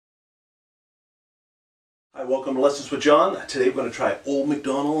Hi, welcome to Lessons with John. Today we're going to try Old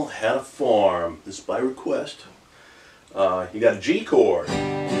Macdonald Had a Farm. This is by request. You got a G chord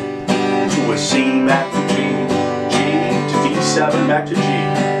to a C back to G, G to D7 back to G.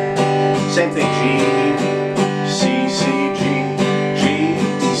 Same thing, G, C, C, G, G,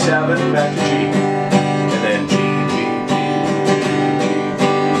 D7 back to G, and then G, G, G,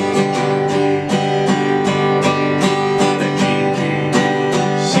 and then G, G,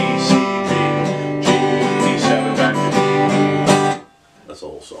 C, C, G, G, D7 back to G. That's the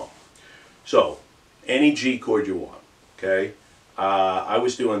whole song. So, any G chord you want, okay? I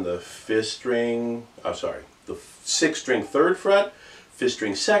was doing the the 6th string 3rd fret, 5th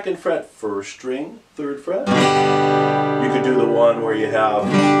string 2nd fret, 1st string 3rd fret. You could do the one where you have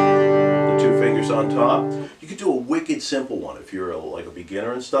the 2 fingers on top. You could do a wicked simple one if you're like a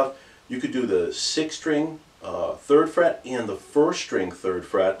beginner and stuff. You could do the 6th string 3rd fret and the 1st string 3rd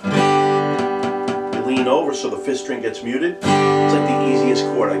fret. You lean over so the 5th string gets muted. It's like the easiest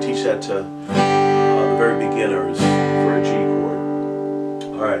chord. I teach that to the very beginners for a G chord.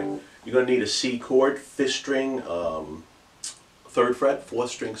 Alright, you're going to need a C chord, 5th string 3rd fret, 4th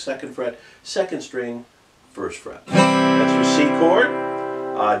string 2nd fret, 2nd string 1st fret. That's your C chord.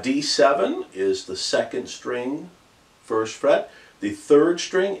 D7 is the 2nd string 1st fret, the 3rd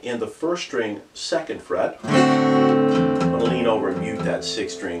string and the 1st string 2nd fret. I'm going to lean over and mute that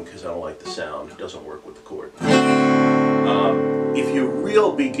 6th string because I don't like the sound. It doesn't work with the chord. If you're a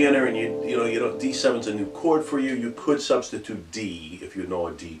real beginner and you know D7's a new chord for you, you could substitute D if you know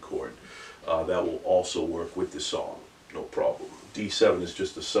a D chord. That will also work with the song, no problem. D7 is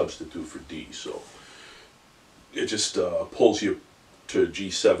just a substitute for D, so it just pulls you to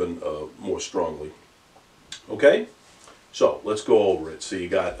G7 more strongly. Okay, so let's go over it. So you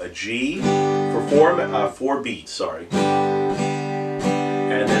got a G for 4 beats, sorry,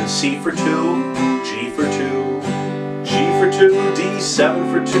 and then C for 2, G for 2. G for 2, D7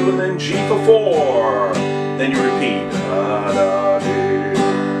 for 2, and then G for 4. Then you repeat. Da, da, D,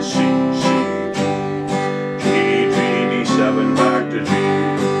 C, C, G, G, D7 back to G.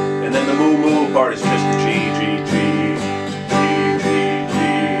 And then the moo moo part is just the G, G, G, G, G, G,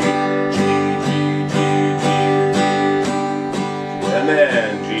 G, G, G, G. And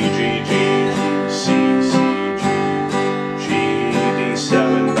then G, G, G, C, C, G, G,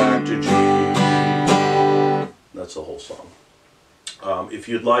 D7 back to G. That's the whole song. If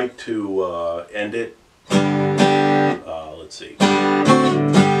you'd like to end it, let's see.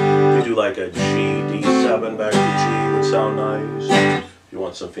 You do like a G, D7 back to G would sound nice. If you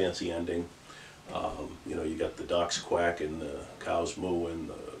want some fancy ending. You know, you got the ducks quacking, the cows mooing,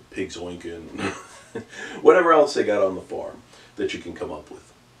 the pigs oinking, whatever else they got on the farm that you can come up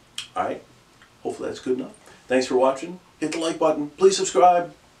with. Alright, hopefully that's good enough. Thanks for watching. Hit the like button. Please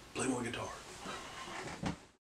subscribe. Play more guitar.